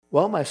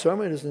Well, my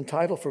sermon is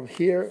entitled From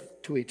Here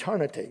to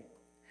Eternity.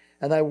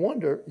 And I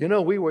wonder,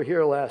 we were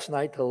here last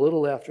night till a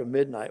little after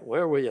midnight.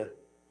 Where were you?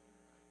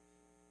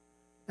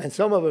 And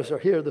some of us are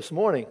here this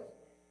morning.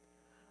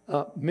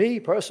 Me,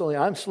 personally,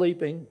 I'm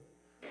sleeping.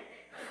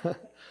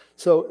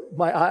 So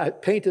I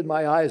painted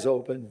my eyes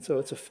open.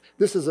 So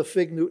this is a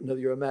fig Newton of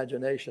your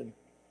imagination.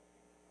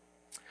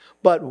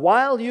 But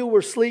while you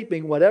were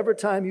sleeping, whatever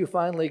time you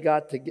finally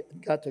got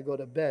to go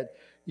to bed,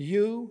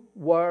 you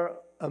were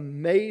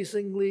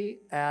amazingly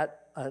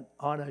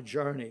on a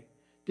journey.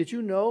 Did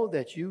you know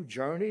that you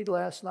journeyed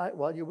last night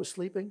while you were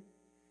sleeping?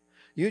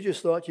 You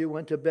just thought you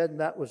went to bed and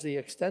that was the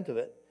extent of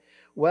it.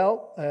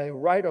 Well, a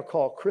writer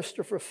called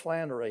Christopher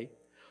Flannery,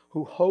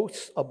 who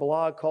hosts a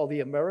blog called The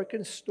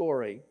American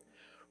Story,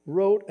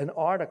 wrote an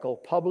article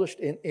published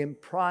in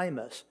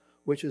Imprimis,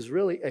 which is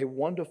really a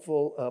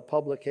wonderful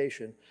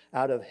publication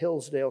out of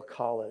Hillsdale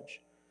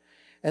College.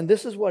 And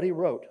this is what he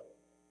wrote.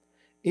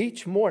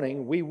 Each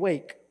morning we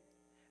wake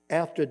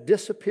after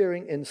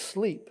disappearing in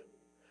sleep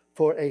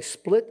for a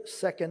split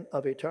second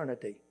of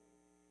eternity.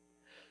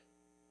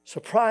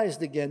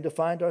 Surprised again to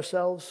find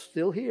ourselves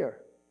still here.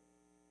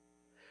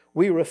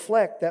 We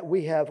reflect that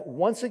we have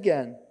once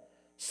again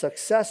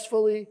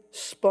successfully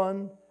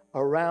spun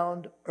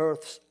around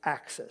Earth's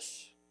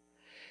axis.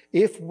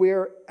 If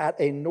we're at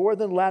a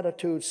northern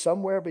latitude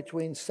somewhere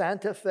between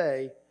Santa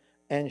Fe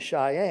and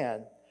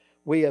Cheyenne,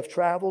 we have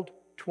traveled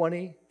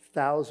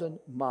 20,000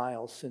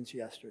 miles since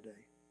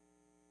yesterday.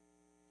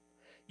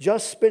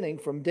 Just spinning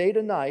from day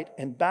to night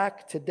and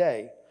back to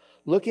day,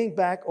 looking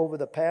back over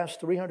the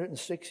past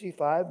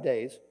 365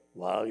 days,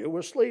 while you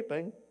were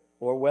sleeping,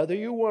 or whether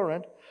you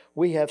weren't,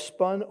 we have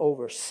spun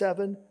over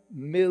 7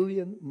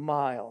 million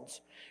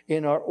miles.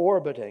 In our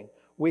orbiting,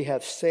 we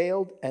have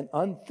sailed an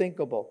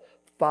unthinkable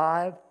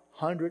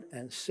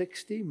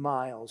 560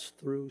 miles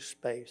through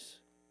space.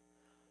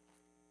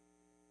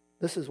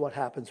 This is what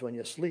happens when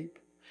you sleep.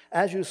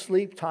 As you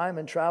sleep, time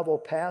and travel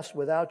pass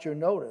without your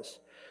notice.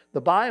 The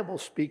Bible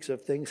speaks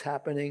of things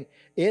happening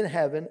in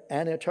heaven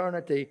and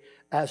eternity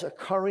as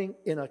occurring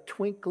in a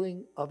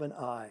twinkling of an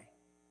eye.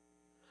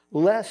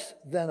 Less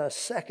than a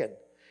second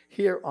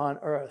here on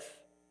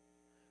earth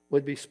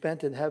would be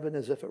spent in heaven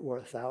as if it were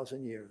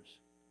 1,000 years.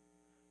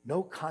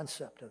 No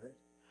concept of it.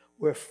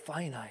 We're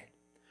finite.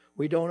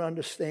 We don't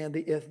understand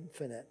the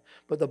infinite.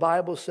 But the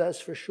Bible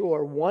says for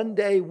sure, one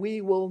day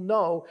we will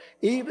know,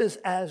 even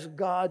as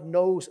God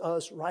knows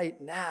us right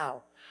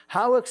now.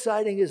 How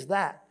exciting is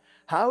that?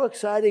 How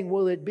exciting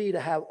will it be to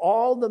have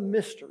all the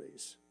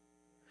mysteries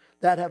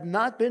that have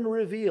not been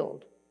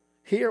revealed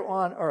here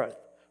on earth,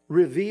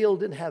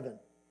 revealed in heaven?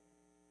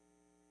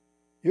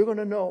 You're going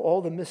to know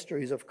all the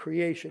mysteries of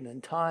creation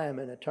and time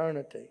and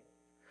eternity.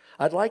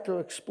 I'd like to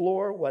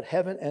explore what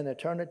heaven and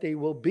eternity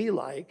will be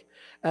like,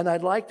 and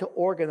I'd like to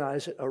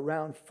organize it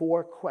around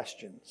 4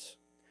 questions.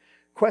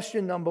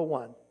 Question number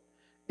 1,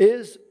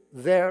 is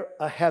there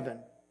a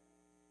heaven?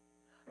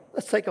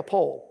 Let's take a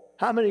poll.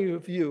 How many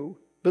of you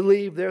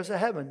believe there's a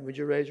heaven? Would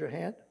you raise your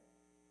hand?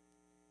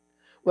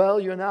 Well,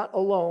 you're not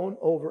alone.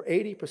 Over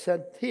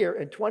 80% here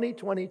in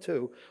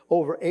 2022,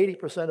 over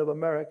 80% of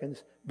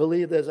Americans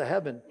believe there's a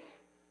heaven.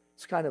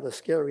 It's kind of a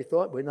scary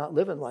thought. We're not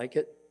living like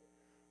it,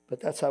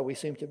 but that's how we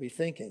seem to be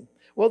thinking.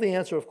 Well, the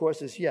answer, of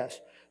course, is yes.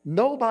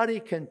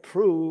 Nobody can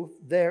prove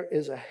there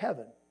is a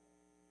heaven.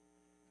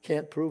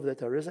 Can't prove that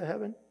there is a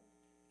heaven.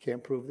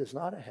 Can't prove there's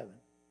not a heaven.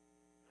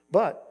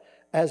 But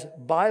as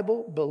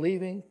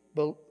Bible-believing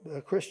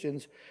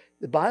Christians,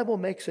 the Bible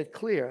makes it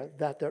clear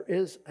that there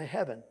is a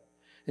heaven.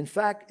 In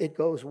fact, it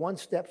goes one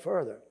step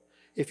further.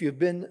 If you've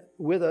been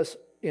with us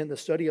in the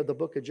study of the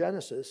book of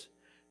Genesis,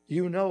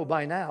 you know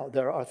by now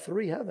there are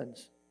 3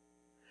 heavens.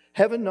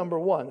 Heaven number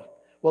 1.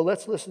 Well,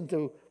 let's listen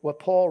to what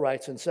Paul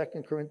writes in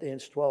 2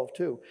 Corinthians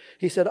 12:2.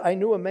 He said, I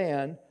knew a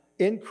man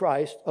in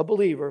Christ, a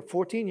believer,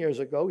 14 years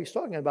ago. He's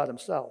talking about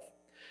himself.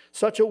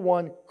 Such a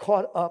one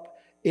caught up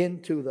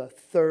into the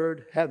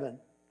 3rd heaven.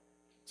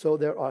 So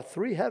there are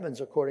 3 heavens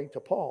according to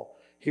Paul.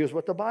 Here's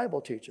what the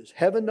Bible teaches.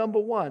 Heaven number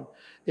 1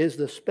 is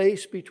the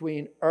space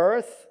between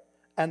earth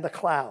and the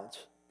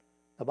clouds.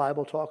 The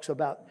Bible talks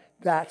about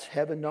that's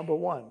heaven number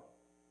 1.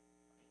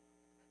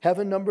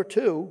 Heaven number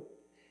 2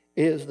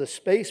 is the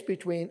space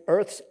between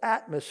Earth's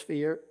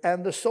atmosphere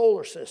and the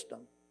solar system.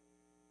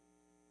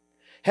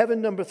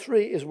 Heaven number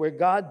 3 is where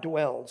God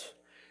dwells.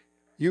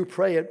 You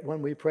pray it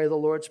when we pray the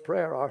Lord's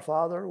Prayer, Our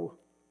Father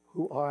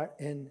who art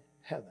in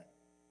heaven.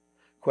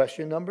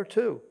 Question number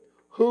 2,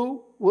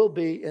 who will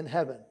be in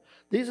heaven?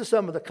 These are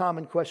some of the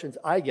common questions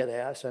I get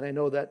asked, and I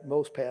know that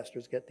most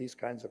pastors get these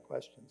kinds of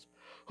questions.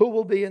 Who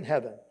will be in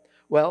heaven?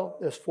 Well,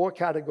 there's 4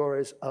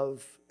 categories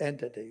of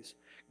entities.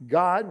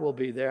 God will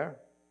be there,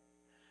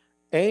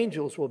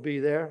 angels will be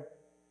there,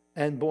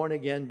 and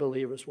born-again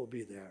believers will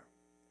be there.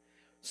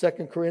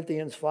 2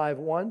 Corinthians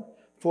 5:1,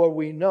 for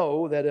we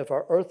know that if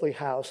our earthly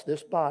house,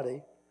 this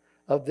body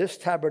of this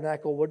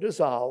tabernacle were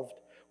dissolved,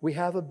 we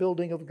have a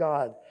building of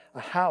God,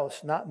 a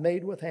house not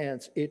made with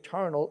hands,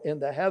 eternal in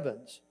the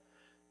heavens.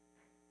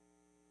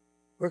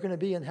 We're going to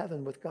be in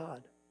heaven with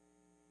God.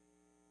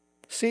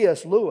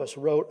 C.S. Lewis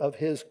wrote of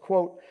his,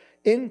 quote,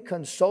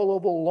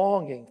 inconsolable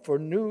longing for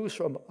news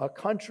from a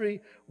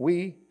country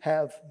we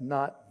have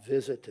not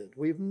visited.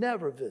 We've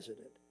never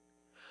visited.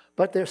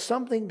 But there's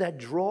something that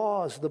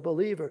draws the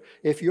believer.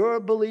 If you're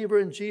a believer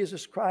in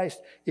Jesus Christ,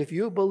 if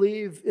you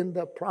believe in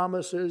the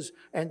promises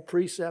and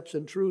precepts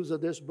and truths of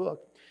this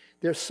book,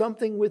 there's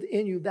something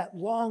within you that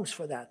longs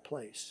for that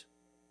place.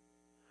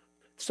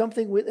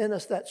 Something within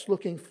us that's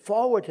looking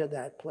forward to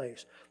that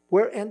place.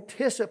 We're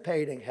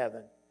anticipating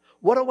heaven.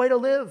 What a way to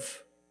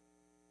live.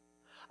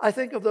 I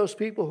think of those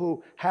people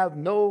who have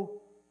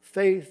no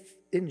faith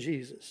in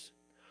Jesus,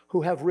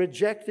 who have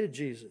rejected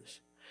Jesus.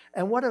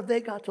 And what have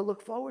they got to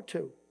look forward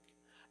to?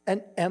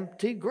 An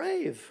empty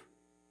grave,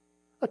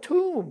 a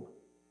tomb.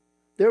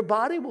 Their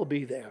body will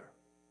be there.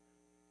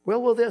 Where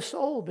will their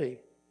soul be?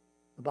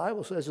 The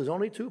Bible says there's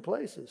only two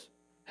places,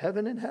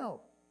 heaven and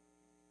hell.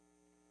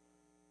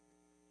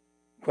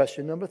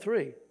 Question number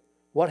 3,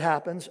 what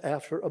happens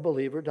after a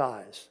believer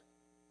dies?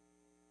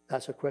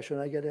 That's a question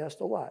I get asked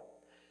a lot.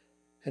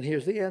 And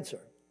here's the answer.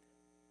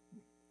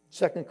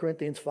 2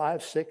 Corinthians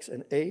 5, 6,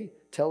 and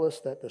 8 tell us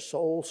that the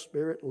soul,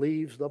 spirit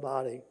leaves the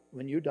body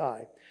when you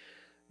die.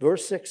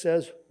 Verse 6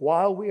 says,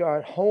 while we are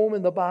at home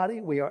in the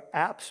body, we are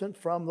absent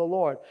from the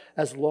Lord.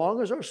 As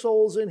long as our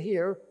soul's in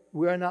here,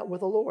 we are not with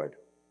the Lord.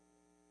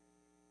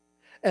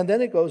 And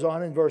then it goes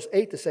on in verse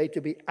 8 to say,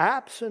 to be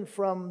absent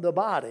from the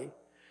body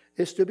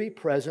is to be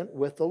present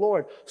with the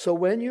Lord. So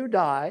when you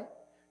die,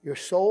 your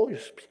soul,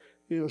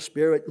 your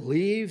spirit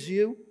leaves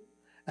you,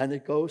 and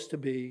it goes to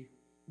be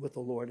with the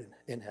Lord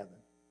in heaven.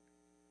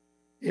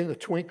 In the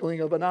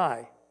twinkling of an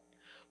eye.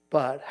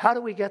 But how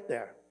do we get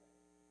there?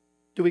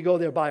 Do we go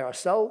there by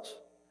ourselves?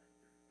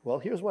 Well,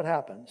 here's what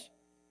happens.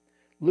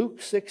 Luke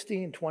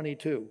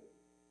 16:22.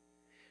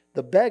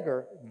 The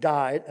beggar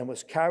died and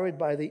was carried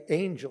by the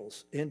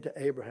angels into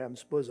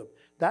Abraham's bosom.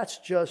 That's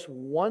just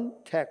one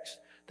text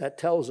that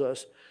tells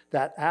us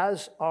that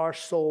as our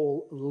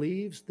soul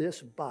leaves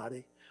this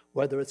body,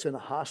 whether it's in a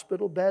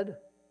hospital bed,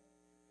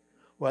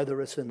 whether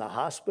it's in the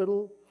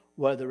hospital,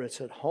 whether it's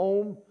at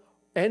home,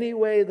 any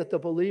way that the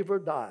believer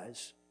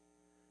dies,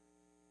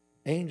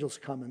 angels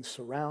come and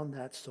surround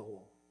that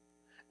soul,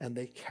 and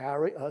they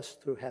carry us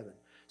through heaven.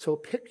 So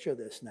picture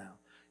this now.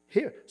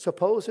 Here,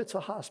 suppose it's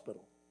a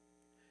hospital.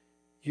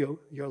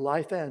 Your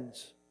life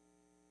ends.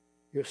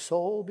 Your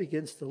soul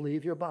begins to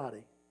leave your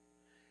body.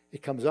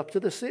 It comes up to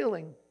the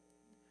ceiling,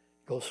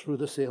 goes through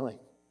the ceiling.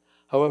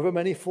 However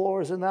many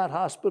floors in that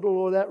hospital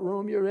or that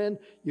room you're in,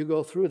 you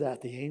go through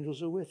that. The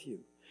angels are with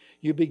you.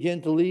 You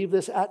begin to leave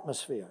this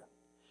atmosphere.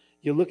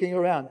 You're looking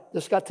around.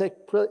 This got to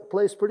take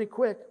place pretty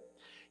quick.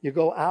 You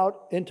go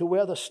out into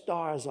where the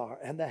stars are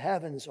and the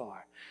heavens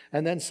are.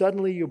 And then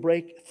suddenly you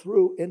break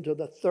through into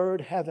the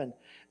third heaven.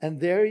 And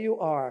there you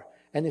are.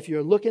 And if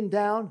you're looking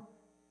down,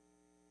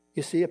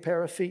 you see a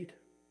pair of feet.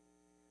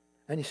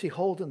 And you see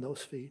holes in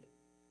those feet.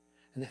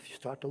 And if you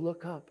start to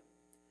look up,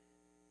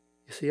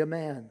 you see a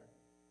man.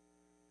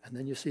 And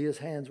then you see his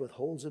hands with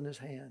holes in his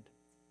hand.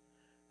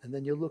 And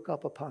then you look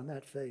up upon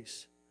that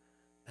face.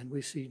 And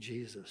we see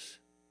Jesus.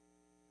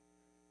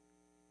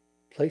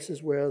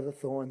 Places where the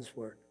thorns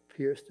were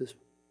pierced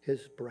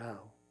his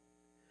brow.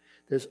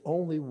 There's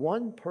only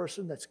one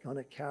person that's going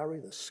to carry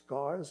the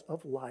scars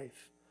of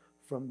life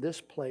from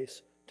this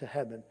place to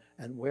heaven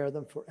and wear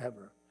them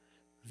forever.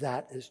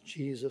 That is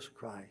Jesus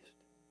Christ.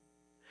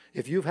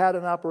 If you've had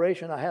an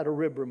operation, I had a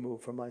rib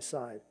removed from my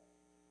side.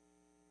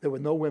 There were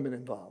no women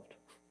involved.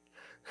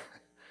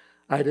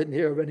 I didn't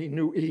hear of any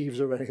new Eves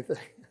or anything.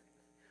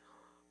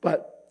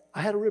 But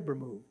I had a rib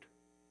removed.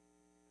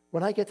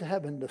 When I get to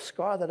heaven, the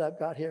scar that I've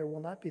got here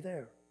will not be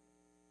there.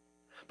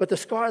 But the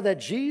scar that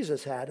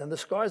Jesus had and the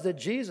scars that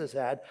Jesus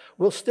had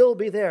will still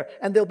be there.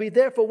 And they'll be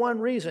there for one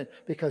reason.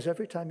 Because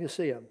every time you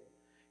see him,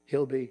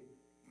 he'll be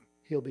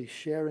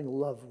sharing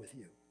love with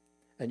you.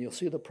 And you'll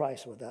see the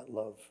price of that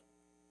love.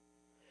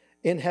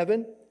 In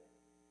heaven,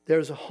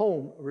 there's a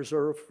home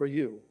reserved for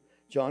you.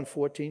 John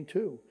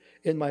 14:2.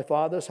 In my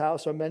Father's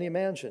house are many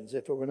mansions.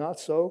 If it were not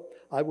so,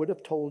 I would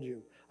have told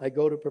you. I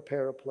go to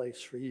prepare a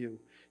place for you.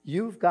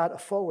 You've got a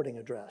forwarding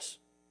address.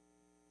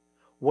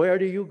 Where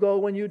do you go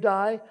when you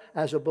die?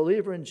 As a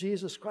believer in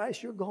Jesus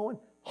Christ, you're going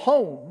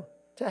home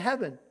to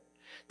heaven.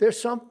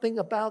 There's something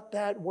about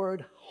that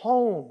word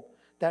home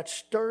that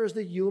stirs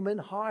the human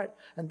heart.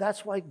 And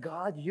that's why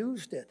God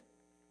used it.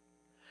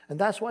 And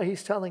that's why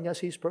he's telling us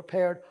he's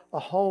prepared a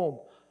home,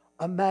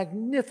 a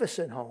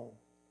magnificent home.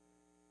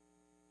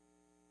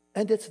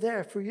 And it's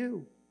there for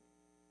you.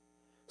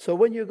 So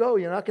when you go,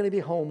 you're not going to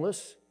be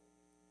homeless.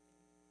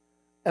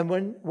 And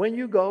when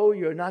you go,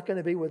 you're not going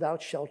to be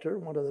without shelter,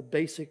 one of the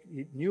basic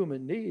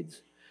human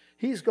needs.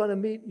 He's going to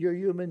meet your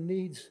human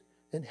needs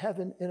in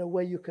heaven in a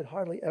way you could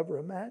hardly ever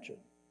imagine.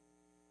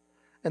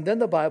 And then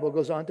the Bible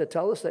goes on to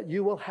tell us that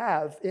you will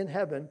have in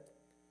heaven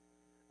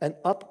an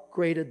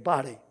upgraded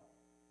body.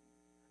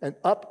 An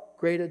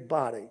upgraded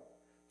body.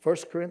 1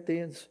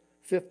 Corinthians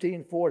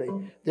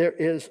 15:40. There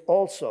is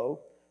also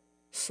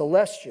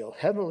celestial,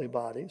 heavenly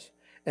bodies,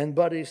 and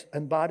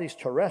bodies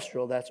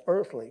terrestrial, that's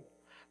earthly.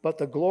 But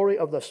the glory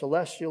of the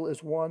celestial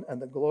is one,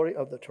 and the glory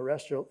of the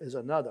terrestrial is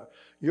another.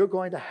 You're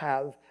going to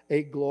have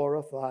a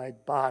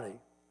glorified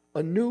body,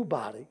 a new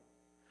body.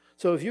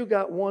 So if you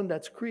got one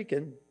that's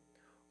creaking,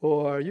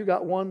 or you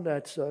got one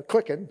that's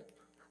clicking,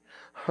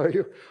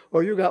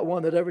 or you got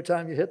one that every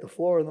time you hit the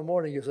floor in the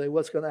morning, you say,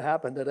 what's going to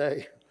happen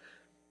today?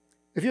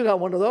 If you got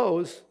one of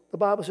those, the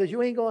Bible says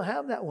you ain't going to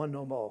have that one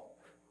no more.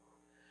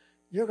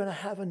 You're going to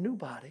have a new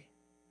body.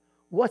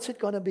 What's it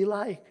going to be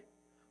like?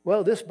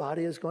 Well, this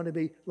body is going to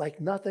be like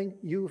nothing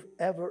you've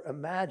ever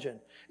imagined.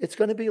 It's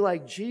going to be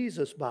like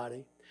Jesus'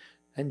 body.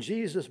 And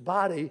Jesus'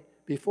 body,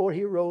 before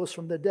he rose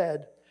from the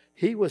dead,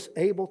 he was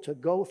able to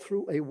go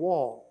through a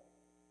wall.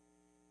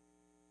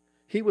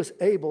 He was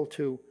able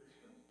to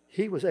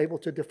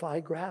defy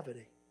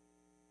gravity.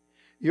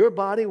 Your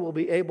body will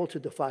be able to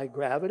defy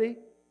gravity.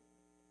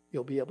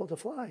 You'll be able to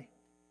fly.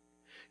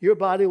 Your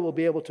body will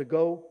be able to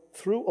go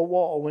through a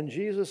wall. When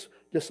Jesus'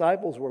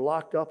 disciples were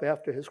locked up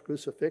after his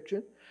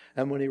crucifixion,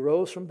 and when he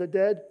rose from the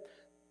dead,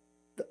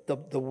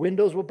 the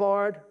windows were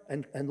barred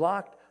and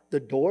locked. The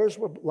doors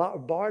were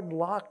barred and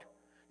locked.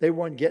 They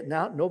weren't getting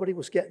out. Nobody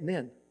was getting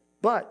in.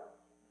 But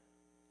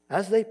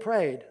as they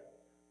prayed,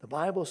 the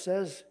Bible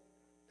says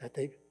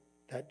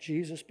that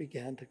Jesus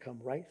began to come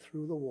right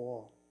through the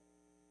wall.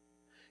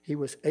 He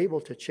was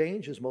able to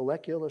change his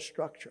molecular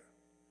structure.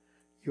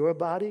 Your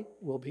body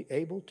will be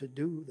able to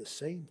do the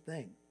same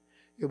thing.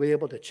 You'll be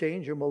able to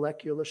change your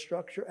molecular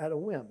structure at a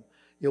whim.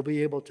 You'll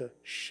be able to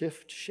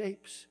shift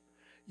shapes.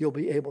 You'll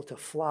be able to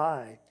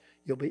fly.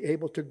 You'll be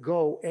able to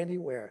go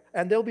anywhere.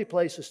 And there'll be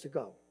places to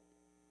go.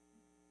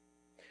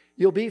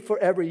 You'll be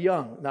forever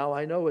young. Now,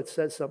 I know it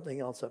says something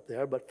else up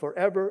there, but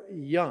forever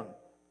young.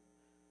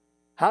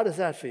 How does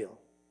that feel?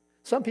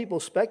 Some people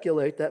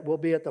speculate that we'll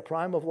be at the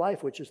prime of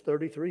life, which is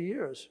 33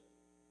 years.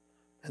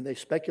 And they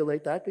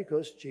speculate that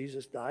because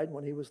Jesus died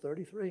when he was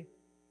 33.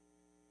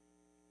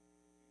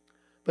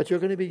 But you're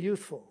going to be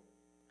youthful.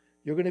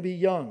 You're going to be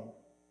young.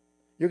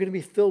 You're going to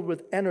be filled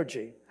with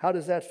energy. How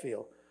does that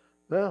feel?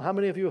 Well, how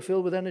many of you are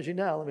filled with energy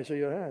now? Let me see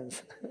your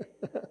hands.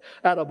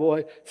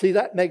 Attaboy. See,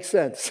 that makes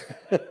sense.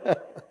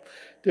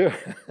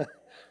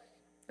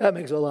 That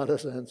makes a lot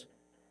of sense.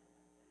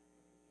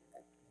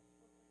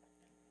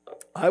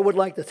 I would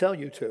like to tell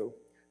you, too,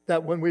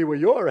 that when we were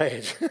your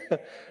age,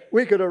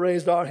 we could have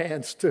raised our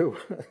hands, too.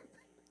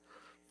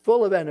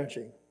 Full of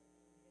energy.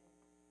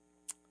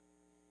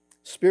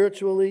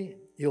 Spiritually,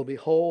 you'll be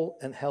whole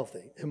and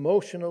healthy.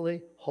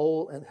 Emotionally,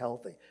 whole and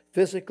healthy.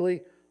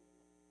 Physically,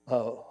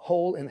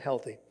 whole and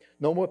healthy.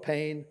 No more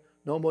pain,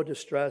 no more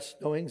distress,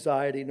 no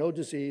anxiety, no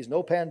disease,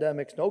 no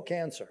pandemics, no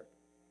cancer.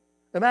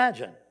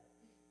 Imagine.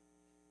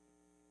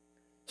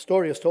 The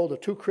story is told of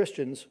two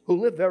Christians who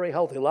lived very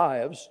healthy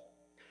lives.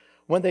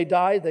 When they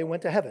died, they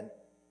went to heaven.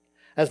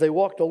 As they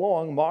walked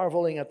along,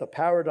 marveling at the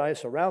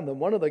paradise around them,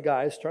 one of the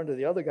guys turned to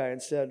the other guy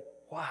and said,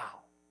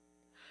 "Wow,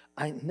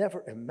 I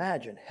never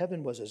imagined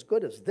heaven was as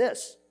good as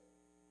this."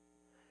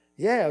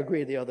 "Yeah,"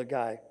 agreed the other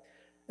guy.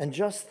 "And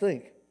just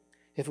think,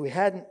 if we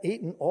hadn't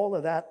eaten all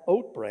of that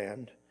oat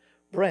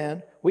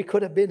bran, we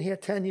could have been here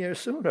 10 years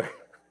sooner."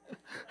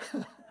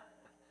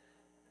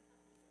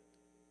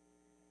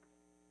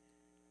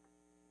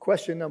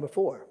 Question number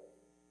 4.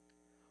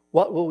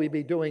 What will we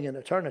be doing in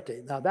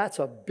eternity? Now, that's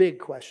a big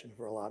question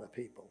for a lot of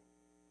people.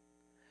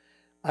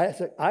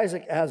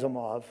 Isaac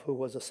Asimov, who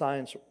was a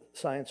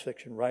science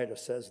fiction writer,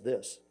 says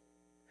this: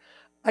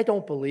 "I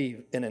don't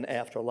believe in an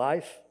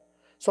afterlife,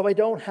 so I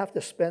don't have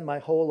to spend my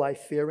whole life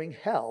fearing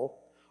hell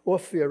or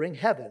fearing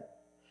heaven.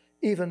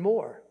 Even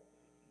more,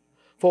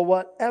 for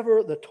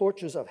whatever the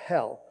tortures of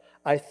hell,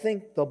 I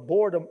think the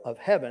boredom of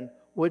heaven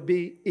would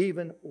be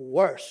even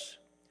worse."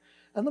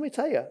 And let me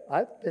tell you,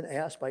 I've been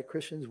asked by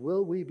Christians,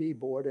 will we be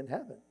bored in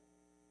heaven?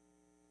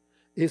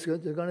 Is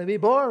it going to be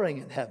boring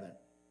in heaven?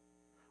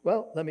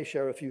 Well, let me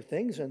share a few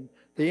things, and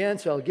the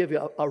answer I'll give you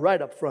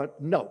right up front: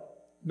 no.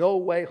 No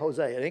way,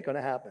 Jose, it ain't going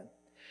to happen.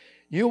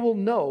 You will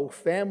know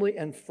family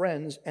and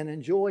friends and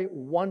enjoy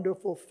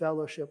wonderful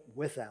fellowship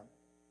with them.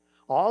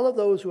 All of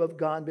those who have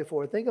gone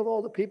before, think of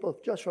all the people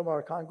just from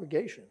our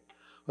congregation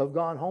who have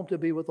gone home to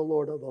be with the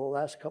Lord over the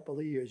last couple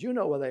of years. You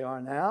know where they are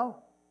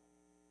now.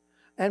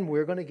 And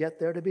we're going to get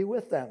there to be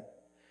with them.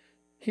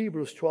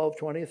 Hebrews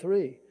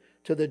 12:23,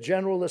 "To the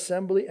general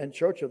assembly and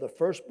church of the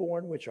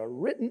firstborn which are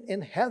written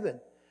in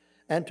heaven,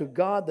 and to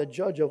God the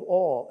judge of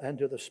all, and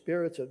to the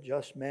spirits of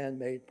just man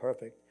made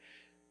perfect."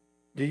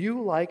 Do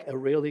you like a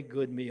really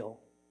good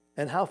meal?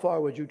 And how far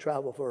would you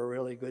travel for a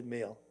really good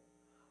meal?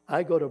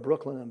 I go to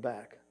Brooklyn and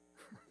back.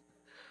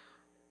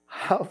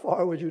 How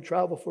far would you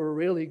travel for a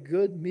really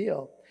good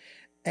meal?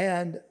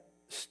 And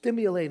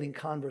stimulating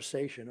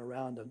conversation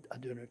around a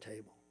dinner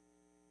table.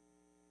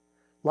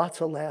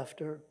 Lots of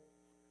laughter,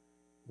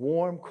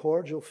 warm,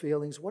 cordial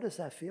feelings. What does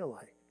that feel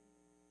like?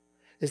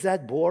 Is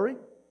that boring?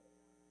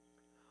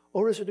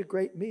 Or is it a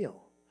great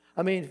meal?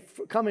 I mean,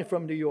 coming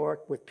from New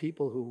York with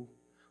people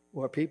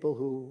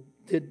who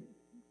did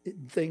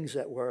things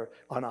that were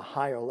on a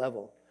higher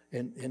level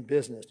in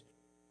business,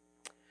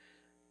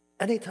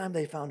 anytime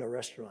they found a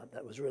restaurant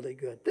that was really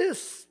good,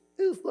 this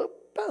is the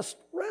best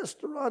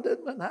restaurant in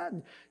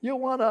Manhattan. You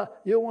want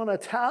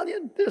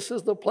Italian? This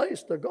is the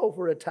place to go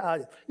for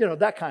Italian. You know,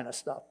 that kind of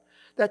stuff.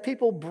 That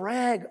people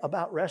brag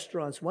about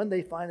restaurants when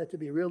they find it to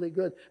be really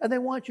good, and they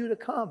want you to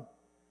come.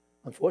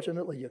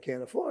 Unfortunately, you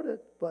can't afford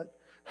it, but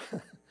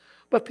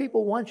but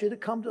people want you to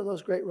come to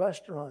those great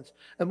restaurants.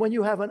 And when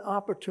you have an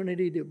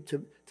opportunity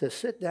to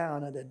sit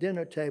down at a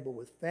dinner table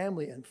with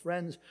family and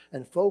friends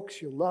and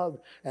folks you love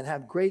and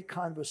have great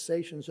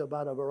conversations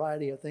about a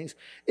variety of things,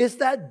 is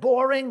that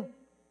boring?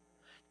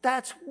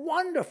 That's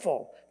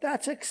wonderful.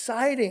 That's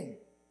exciting.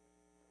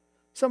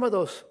 Some of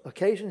those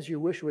occasions you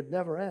wish would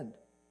never end.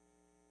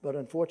 But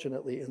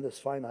unfortunately, in this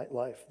finite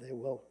life, they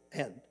will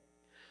end.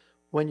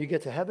 When you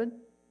get to heaven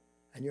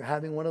and you're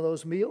having one of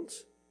those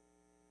meals,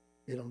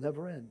 it'll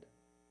never end.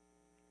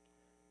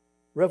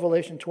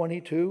 Revelation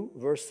 22,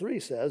 verse 3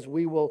 says,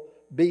 we will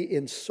be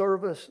in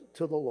service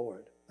to the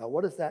Lord. Now,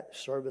 what does that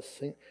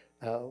service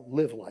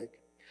live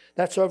like?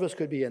 That service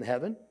could be in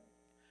heaven.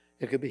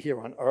 It could be here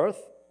on earth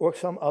or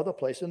some other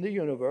place in the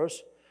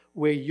universe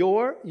where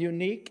your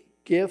unique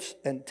gifts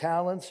and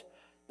talents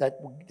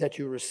that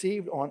you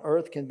received on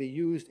earth can be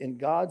used in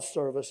God's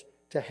service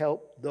to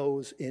help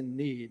those in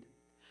need.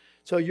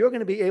 So you're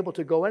going to be able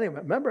to go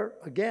anywhere. Remember,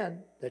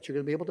 again, that you're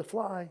going to be able to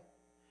fly.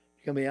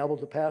 You're going to be able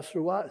to pass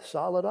through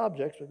solid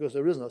objects because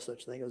there is no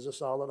such thing as a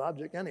solid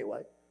object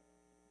anyway.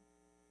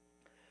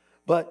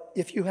 But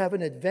if you have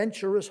an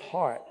adventurous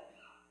heart,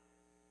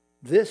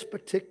 this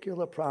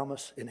particular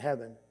promise in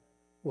heaven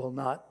will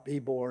not be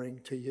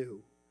boring to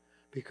you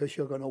because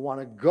you're going to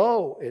want to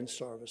go in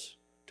service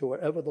to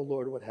wherever the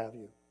Lord would have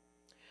you.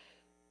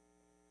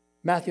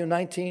 Matthew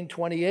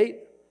 19:28,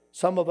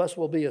 some of us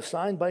will be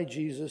assigned by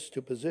Jesus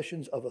to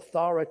positions of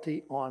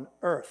authority on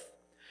earth,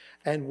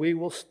 and we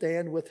will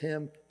stand with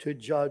him to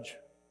judge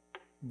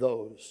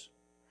those.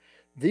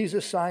 These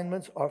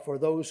assignments are for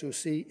those who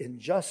see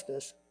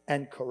injustice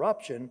and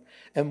corruption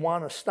and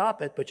want to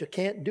stop it, but you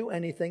can't do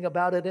anything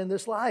about it in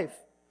this life.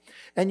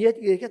 And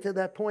yet you get to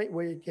that point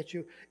where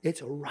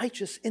it's a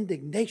righteous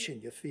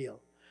indignation you feel.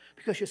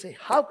 Because you say,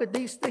 how could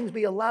these things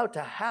be allowed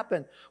to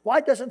happen?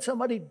 Why doesn't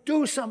somebody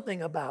do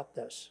something about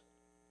this?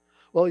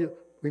 Well,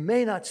 we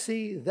may not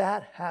see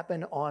that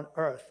happen on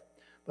earth,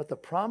 but the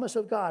promise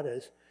of God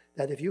is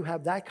that if you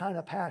have that kind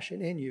of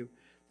passion in you,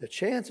 the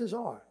chances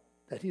are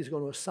that he's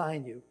going to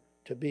assign you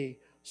to be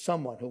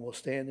someone who will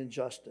stand in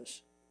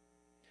justice.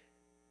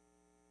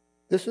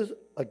 This is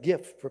a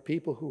gift for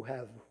people who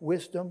have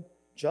wisdom,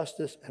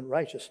 justice, and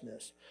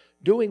righteousness.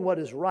 Doing what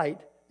is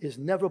right is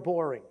never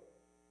boring.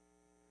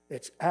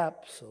 It's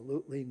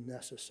absolutely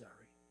necessary.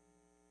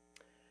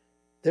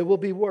 There will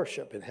be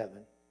worship in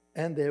heaven,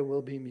 and there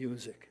will be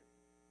music.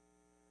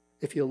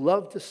 If you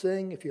love to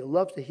sing, if you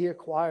love to hear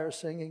choir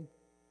singing,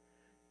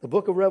 the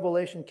book of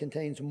Revelation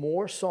contains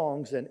more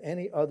songs than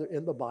any other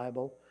in the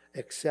Bible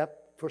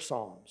except for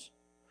Psalms.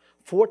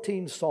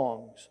 14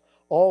 songs,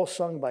 all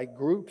sung by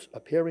groups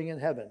appearing in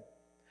heaven.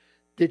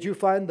 Did you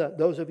find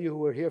those of you who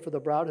were here for the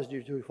Browders,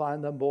 did you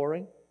find them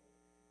boring?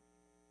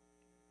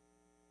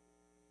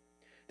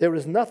 There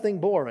is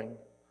nothing boring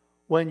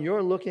when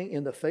you're looking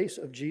in the face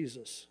of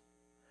Jesus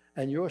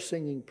and you're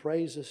singing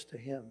praises to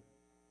him.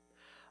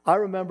 I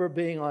remember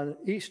being on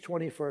East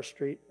 21st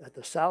Street at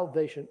the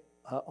Salvation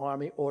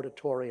Army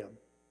Auditorium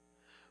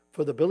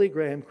for the Billy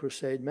Graham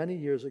Crusade many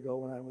years ago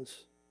when I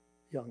was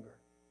younger.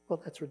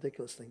 Well, that's a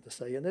ridiculous thing to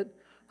say, isn't it?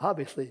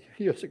 Obviously,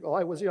 years ago,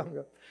 I was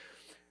younger.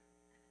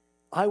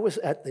 I was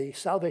at the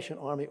Salvation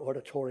Army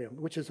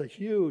Auditorium, which is a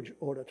huge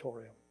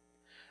auditorium.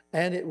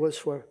 And it was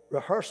for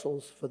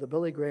rehearsals for the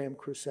Billy Graham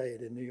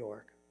Crusade in New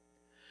York.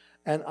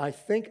 And I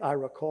think I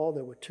recall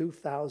there were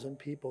 2,000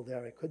 people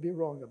there. I could be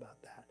wrong about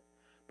that.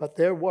 But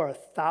there were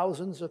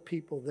thousands of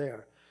people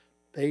there.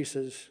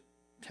 Basses,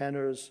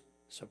 tenors,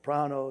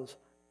 sopranos,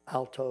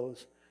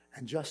 altos,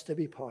 and just to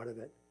be part of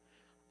it.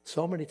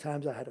 So many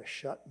times I had to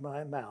shut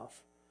my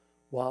mouth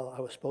while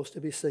I was supposed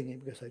to be singing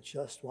because I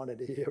just wanted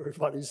to hear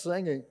everybody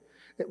singing.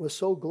 It was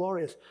so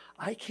glorious.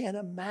 I can't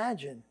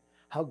imagine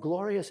how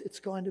glorious it's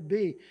going to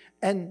be.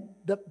 And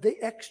the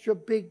extra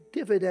big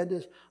dividend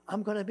is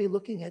I'm going to be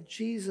looking at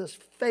Jesus'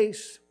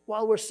 face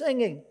while we're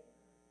singing.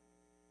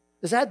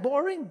 Is that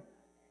boring?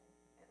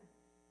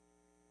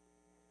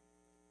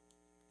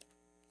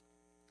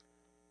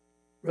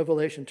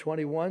 Revelation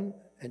 21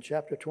 and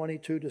chapter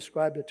 22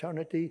 describe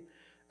eternity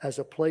as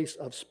a place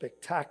of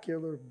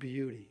spectacular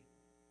beauty.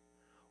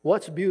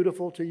 What's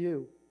beautiful to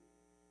you?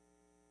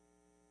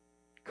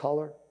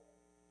 Color,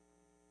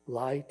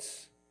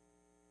 lights,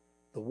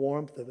 the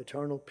warmth of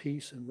eternal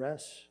peace and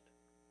rest.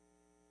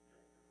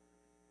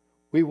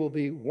 We will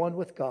be one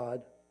with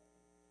God,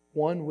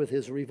 one with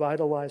his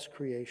revitalized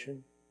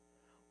creation,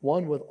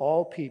 one with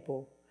all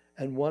people,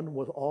 and one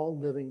with all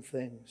living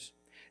things.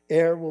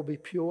 Air will be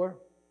pure,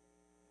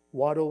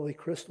 water will be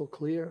crystal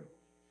clear,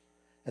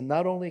 and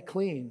not only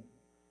clean,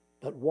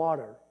 but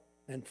water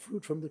and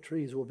fruit from the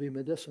trees will be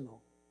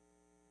medicinal.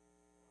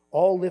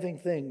 All living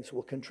things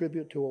will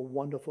contribute to a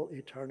wonderful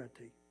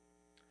eternity.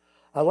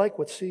 I like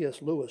what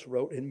C.S. Lewis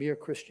wrote in Mere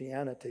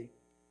Christianity.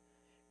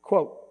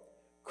 Quote,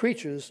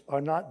 Creatures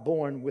are not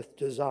born with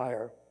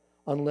desire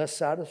unless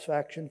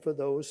satisfaction for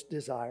those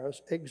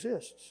desires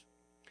exists.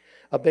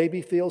 A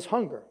baby feels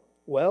hunger.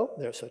 Well,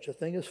 there's such a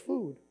thing as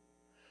food.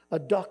 A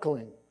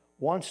duckling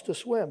wants to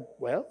swim.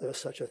 Well, there's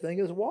such a thing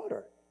as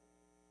water.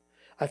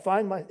 If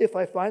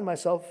I find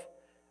myself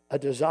a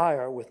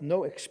desire with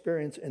no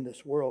experience in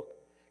this world,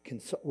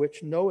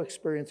 which no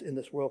experience in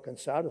this world can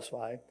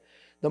satisfy,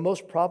 the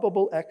most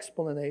probable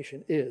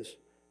explanation is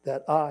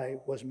that I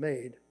was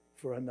made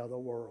for another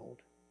world.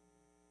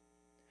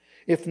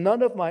 If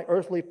none of my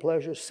earthly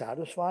pleasures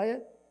satisfy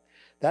it,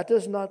 that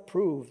does not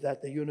prove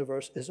that the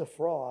universe is a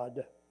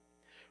fraud.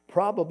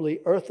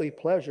 Probably earthly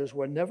pleasures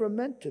were never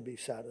meant to be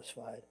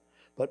satisfied,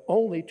 but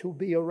only to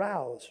be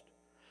aroused,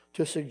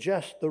 to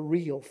suggest the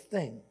real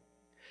thing.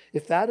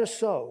 If that is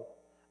so,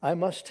 I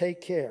must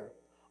take care,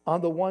 on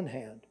the one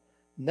hand,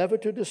 never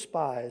to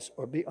despise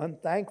or be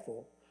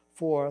unthankful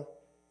for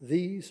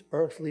these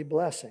earthly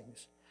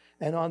blessings,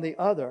 and on the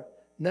other,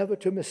 never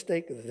to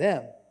mistake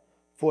them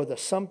for the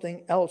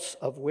something else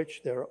of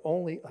which they are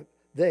only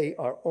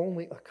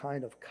a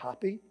kind of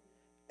copy,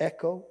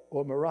 echo,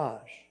 or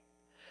mirage.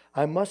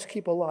 I must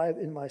keep alive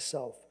in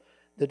myself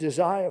the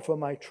desire for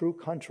my true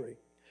country,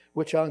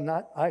 which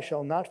I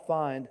shall not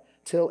find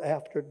till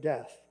after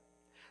death.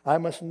 I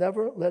must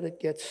never let it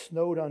get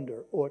snowed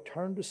under or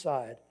turned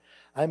aside.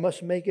 I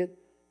must make it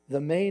the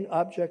main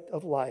object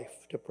of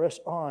life to press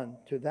on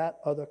to that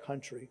other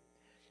country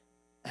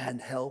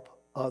and help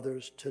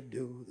others to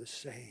do the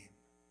same.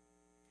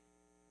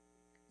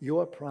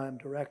 Your prime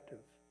directive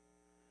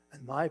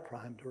and my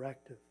prime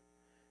directive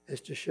is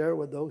to share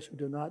with those who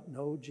do not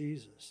know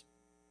Jesus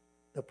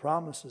the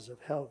promises of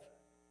heaven,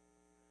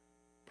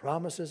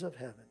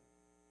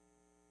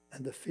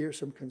 and the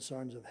fearsome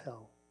concerns of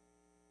hell.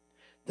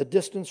 The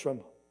distance from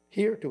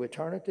here to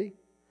eternity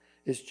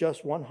is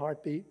just one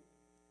heartbeat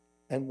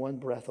and one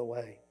breath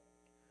away.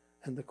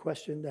 And the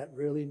question that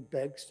really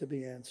begs to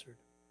be answered,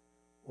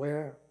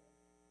 where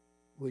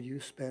will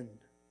you spend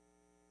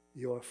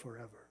your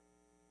forever?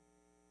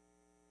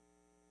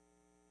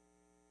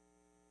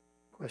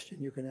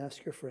 Question you can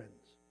ask your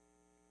friends.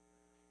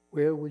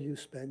 Where will you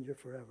spend your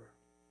forever?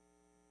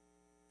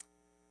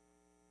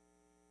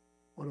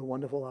 What a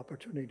wonderful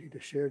opportunity to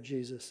share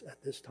Jesus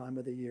at this time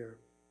of the year.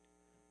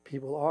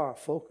 People are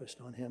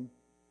focused on him.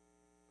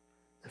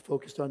 They're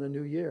focused on the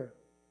new year.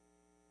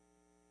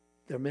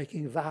 They're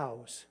making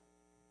vows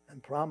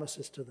and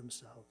promises to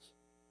themselves.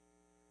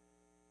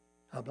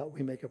 How about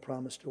we make a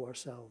promise to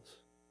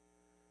ourselves?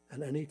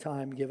 And any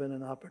time given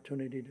an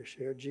opportunity to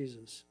share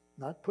Jesus,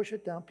 not push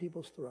it down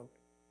people's throat,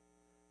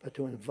 but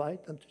to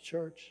invite them to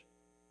church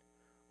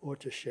or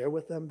to share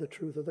with them the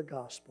truth of the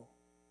gospel,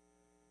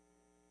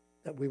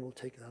 that we will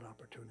take that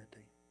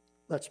opportunity.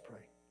 Let's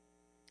pray.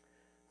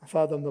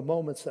 Father, in the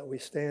moments that we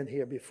stand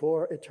here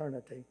before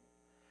eternity,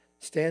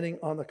 standing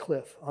on the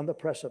cliff, on the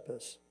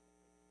precipice,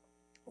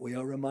 we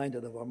are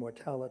reminded of our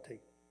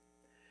mortality.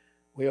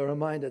 We are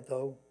reminded,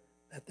 though,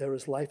 that there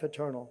is life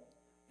eternal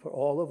for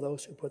all of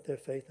those who put their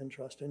faith and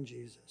trust in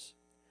Jesus.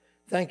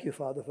 Thank you,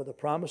 Father, for the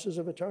promises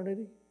of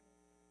eternity.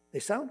 They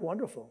sound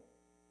wonderful,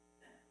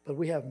 but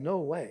we have no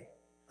way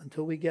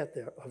until we get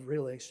there of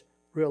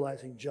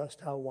realizing just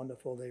how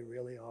wonderful they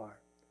really are.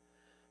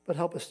 But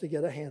help us to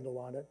get a handle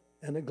on it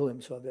and a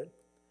glimpse of it.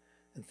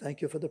 And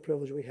thank you for the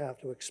privilege we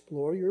have to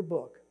explore your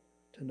book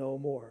to know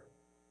more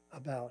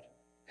about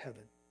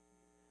heaven.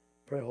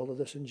 Pray all of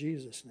this in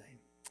Jesus' name.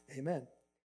 Amen.